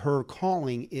of her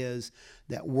calling is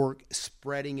that work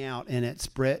spreading out and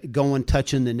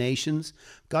touching the nations.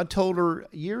 God told her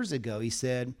years ago, he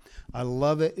said, I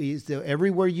love it. He said,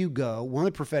 everywhere you go, one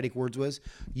of the prophetic words was,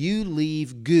 you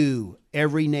leave goo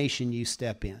every nation you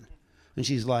step in. And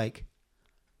she's like,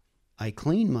 I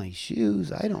clean my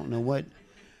shoes. I don't know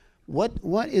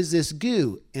what is this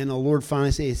goo? And the Lord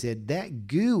finally said, that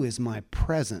goo is my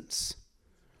presence.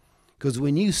 Because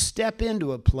when you step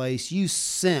into a place, you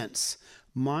sense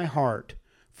my heart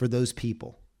for those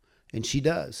people. And she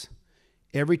does.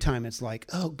 Every time it's like,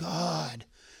 oh God,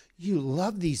 you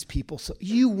love these people. So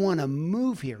you want to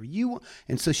move here.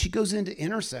 And so she goes into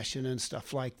intercession and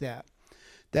stuff like that.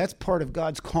 That's part of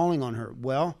God's calling on her.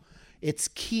 Well, it's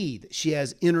key that she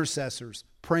has intercessors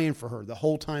praying for her the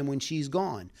whole time when she's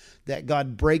gone, that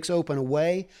God breaks open a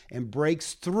way and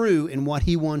breaks through in what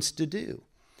he wants to do.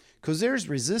 Because there's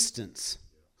resistance.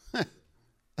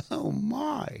 Oh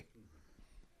my.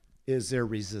 Is there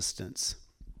resistance?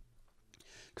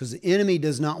 Because the enemy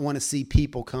does not want to see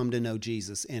people come to know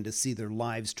Jesus and to see their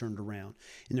lives turned around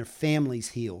and their families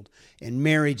healed and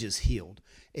marriages healed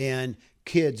and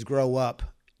kids grow up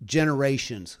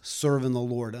generations serving the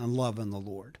Lord and loving the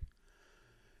Lord.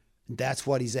 That's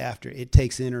what he's after. It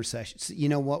takes intercession. You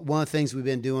know what? One of the things we've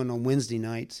been doing on Wednesday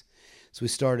nights, so I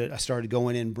started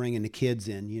going in and bringing the kids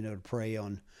in, to pray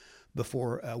on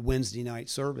before Wednesday night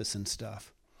service and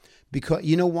stuff. Because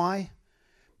you know why?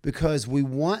 Because we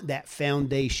want that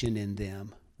foundation in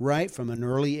them, right from an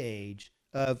early age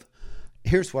of,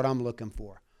 here's what I'm looking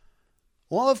for.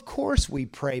 Well, of course we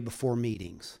pray before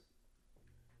meetings.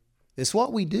 It's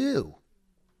what we do.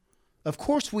 Of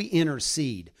course we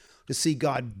intercede to see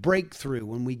God break through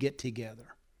when we get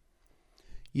together.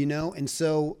 And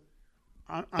so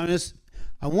I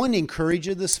want to encourage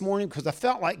you this morning because I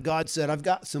felt like God said, I've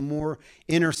got some more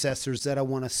intercessors that I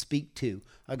want to speak to.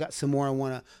 I got some more I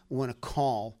want to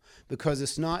call, because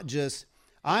it's not just,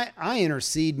 I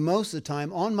intercede most of the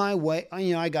time on my way.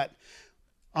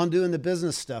 I'm doing the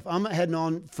business stuff. I'm heading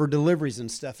on for deliveries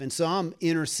and stuff. And so I'm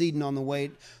interceding on the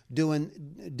way, doing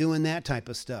that type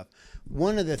of stuff.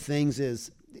 One of the things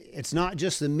is, it's not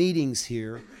just the meetings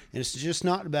here, and it's just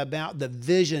not about the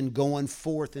vision going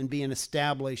forth and being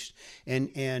established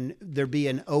and there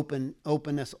being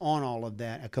openness on all of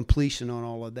that, a completion on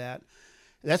all of that.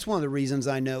 That's one of the reasons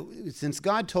I know, since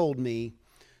God told me,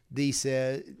 He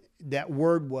said, that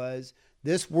word was,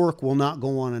 this work will not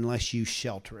go on unless you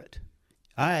shelter it.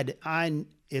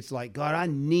 It's like, God, I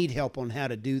need help on how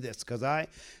to do this because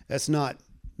that's not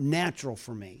natural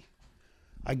for me.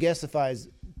 I guess if I was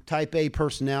type A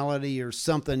personality or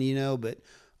something, but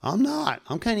I'm not.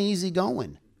 I'm kind of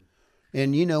easygoing.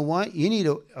 And you know what? You need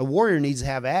a warrior needs to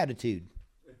have attitude.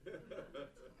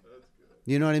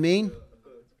 You know what I mean?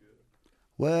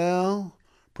 Well,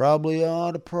 probably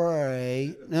ought to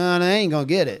pray. No, they ain't going to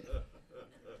get it.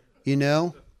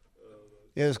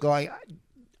 It's like,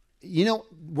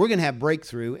 we're going to have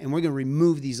breakthrough and we're going to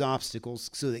remove these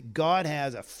obstacles so that God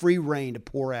has a free reign to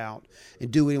pour out and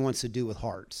do what He wants to do with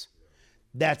hearts.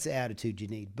 That's the attitude you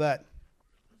need. But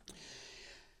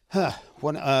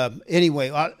anyway,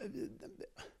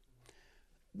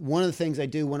 one of the things I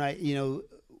do when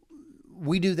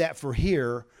we do that for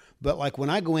here, but like when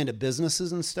I go into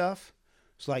businesses and stuff,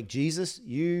 it's like, Jesus,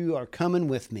 you are coming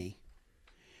with me.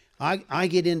 I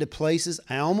get into places,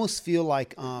 I almost feel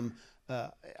like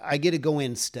I get to go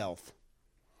in stealth.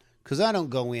 Because I don't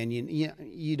go in,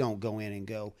 you don't go in and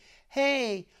go,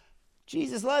 hey,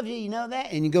 Jesus loves you, you know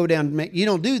that? And you go down, you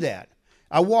don't do that.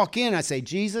 I walk in, I say,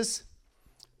 Jesus,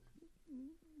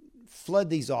 flood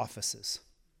these offices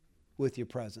with your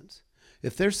presence.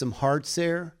 If there's some hearts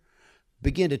there,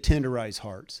 begin to tenderize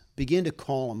hearts. Begin to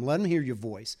call them. Let them hear your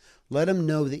voice. Let them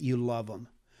know that you love them.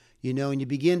 And you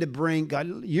begin to bring,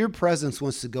 God, your presence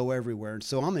wants to go everywhere. And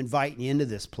so I'm inviting you into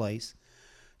this place.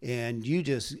 And you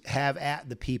just have at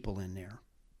the people in there.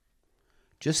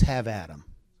 Just have at them.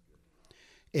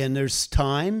 And there's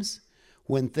times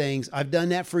when I've done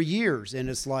that for years. And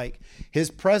it's like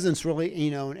His presence really,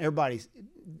 and everybody's,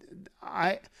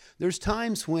 there's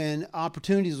times when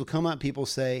opportunities will come up. People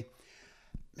say,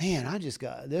 man, I just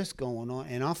got this going on.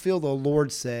 And I'll feel the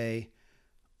Lord say,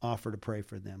 offer to pray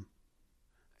for them.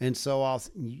 And so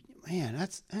man,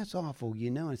 that's awful,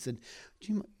 I said,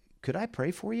 could I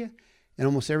pray for you? And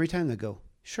almost every time they go,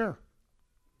 sure.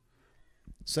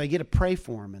 So I get to pray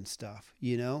for them and stuff,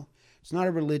 It's not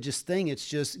a religious thing. It's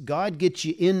just God gets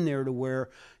you in there to where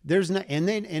there's not, and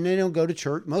they don't go to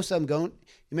church. Most of them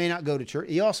you may not go to church.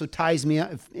 He also ties me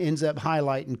up, ends up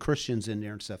highlighting Christians in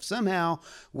there and stuff. Somehow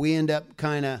we end up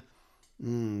kind of,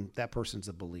 that person's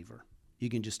a believer.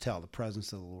 You can just tell the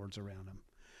presence of the Lord's around them.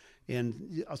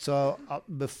 And so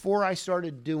before I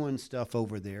started doing stuff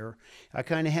over there, I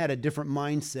kind of had a different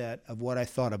mindset of what I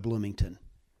thought of Bloomington.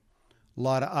 A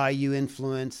lot of IU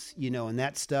influence, and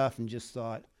that stuff, and just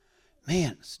thought,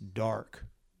 man, it's dark.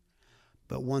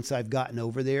 But once I've gotten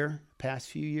over there past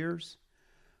few years,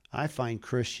 I find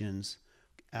Christians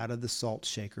out of the salt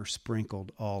shaker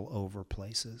sprinkled all over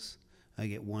places. I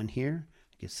get one here,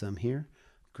 I get some here,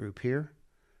 group here.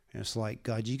 And it's like,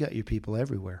 God, you got your people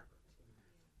everywhere.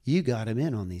 You got them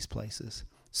in on these places.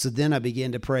 So then I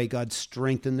began to pray, God,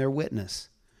 strengthen their witness.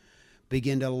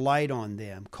 Begin to light on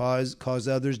them, cause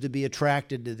others to be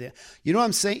attracted to them. You know what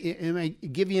I'm saying? Am I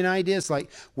give you an idea? It's like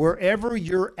wherever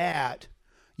you're at,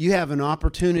 you have an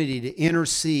opportunity to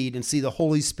intercede and see the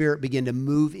Holy Spirit begin to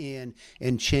move in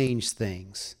and change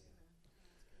things.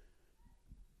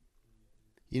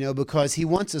 because he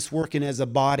wants us working as a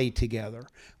body together.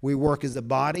 We work as a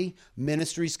body.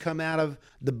 Ministries come out of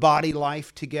the body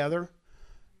life together.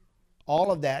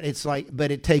 All of that,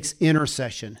 but it takes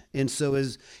intercession. And so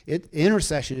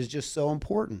intercession is just so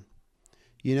important.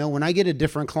 When I get a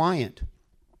different client,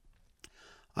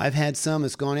 I've had some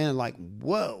that's gone in and like,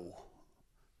 whoa,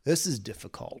 this is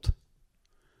difficult.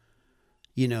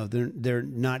 They're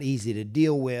not easy to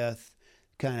deal with,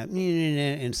 kind of,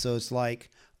 and so it's like,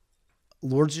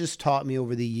 Lord's just taught me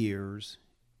over the years,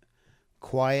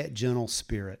 quiet, gentle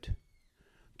spirit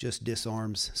just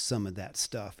disarms some of that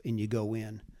stuff, and you go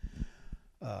in.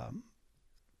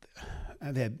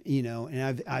 I've had,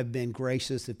 and I've been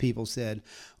gracious if people said,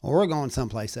 well, we're going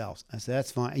someplace else. I said,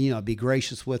 that's fine. I'd be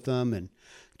gracious with them and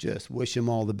just wish them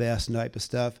all the best type of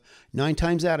stuff. 9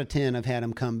 times out of 10, I've had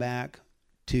them come back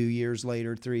 2 years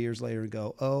later, 3 years later and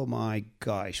go, oh my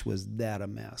gosh, was that a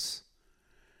mess?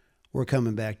 We're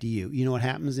coming back to you. You know what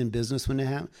happens in business when that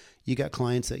happens? You got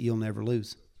clients that you'll never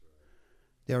lose.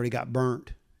 They already got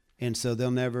burnt. And so they'll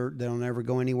never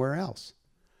go anywhere else.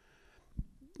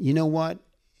 You know what?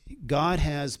 God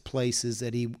has places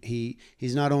that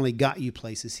he's not only got you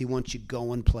places, he wants you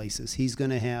going places. He's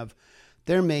going to have,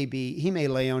 he may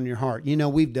lay on your heart.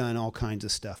 We've done all kinds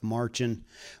of stuff, marching.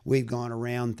 We've gone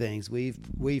around things.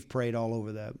 We've prayed all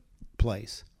over the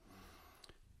place.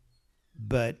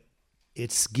 But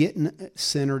it's getting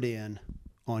centered in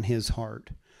on his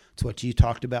heart. It's what you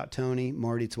talked about, Tony,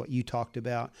 Marty. It's what you talked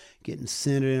about, getting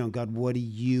centered in on God. What do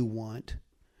you want?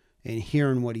 And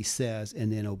hearing what he says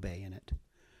and then obeying it.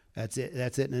 That's it.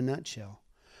 That's it in a nutshell.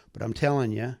 But I'm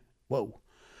telling you,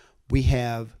 we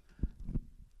have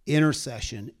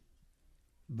intercession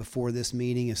before this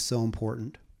meeting is so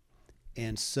important.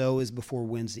 And so is before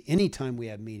Wednesday. Anytime we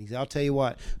have meetings, I'll tell you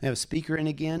what, we have a speaker in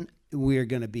again, we're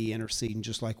going to be interceding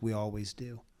just like we always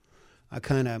do.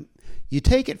 You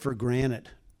take it for granted,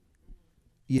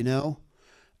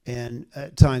 and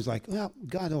at times like, well,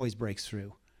 God always breaks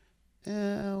through.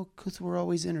 Because we're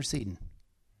always interceding.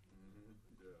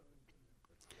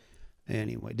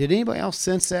 Anyway, did anybody else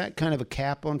sense that kind of a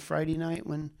cap on Friday night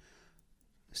when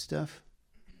stuff?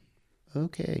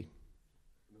 Okay.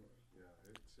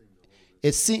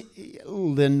 It seemed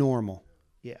than normal.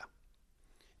 Yeah.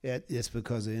 It's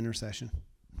because of intercession.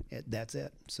 That's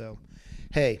it. So,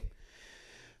 hey,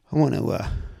 I want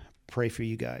to pray for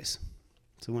you guys.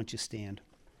 So why don't you stand?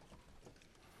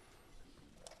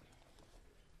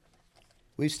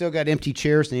 We've still got empty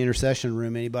chairs in the intercession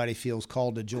room. Anybody feels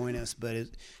called to join us, but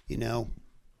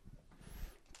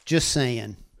just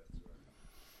saying.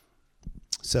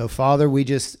 So, Father, I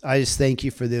just thank you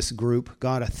for this group.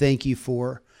 God, I thank you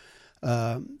for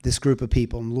this group of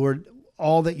people. And Lord,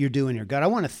 all that you're doing here. God, I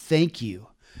want to thank you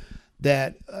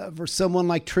that for someone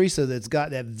like Teresa that's got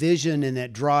that vision and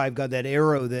that drive, God, that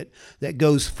arrow that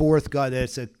goes forth, God, that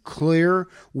it's a clear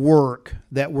work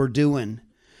that we're doing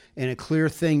and a clear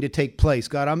thing to take place.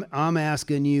 God, I'm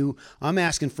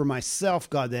asking for myself,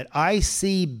 God, that I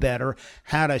see better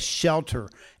how to shelter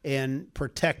and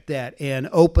protect that and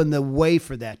open the way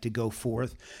for that to go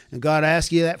forth. And God, I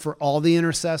ask you that for all the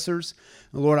intercessors.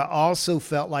 And Lord, I also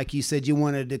felt like you said you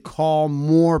wanted to call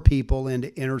more people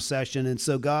into intercession. And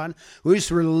so, God, we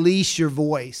just release your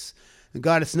voice. And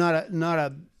God, it's not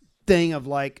a thing of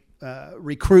like,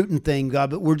 recruiting thing,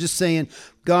 God, but we're just saying,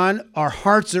 God, our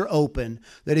hearts are open,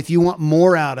 that if you want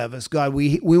more out of us, God,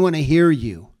 we want to hear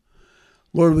you.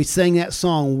 Lord, we sang that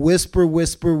song, Whisper,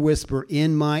 Whisper, Whisper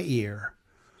in my ear.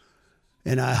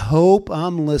 And I hope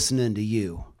I'm listening to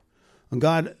you. And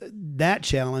God, that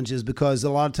challenge is because a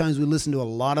lot of times we listen to a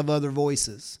lot of other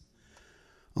voices.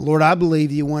 And Lord, I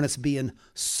believe you want us being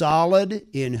solid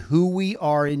in who we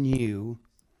are in you,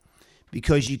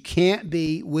 because you can't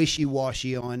be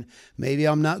wishy-washy on, maybe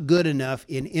I'm not good enough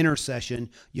in intercession,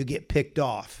 you get picked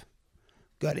off.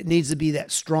 God, it needs to be that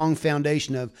strong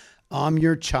foundation of, I'm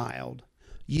your child,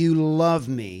 you love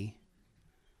me,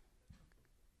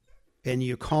 and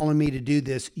you're calling me to do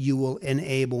this, you will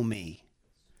enable me.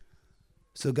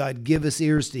 So God, give us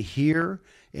ears to hear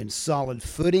and solid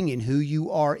footing in who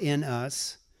you are in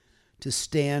us to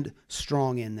stand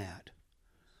strong in that.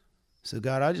 So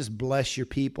God, I just bless your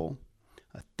people.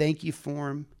 I thank you for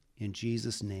them in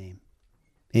Jesus' name.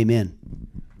 Amen.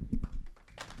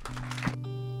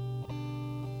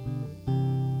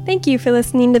 Thank you for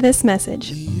listening to this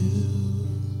message.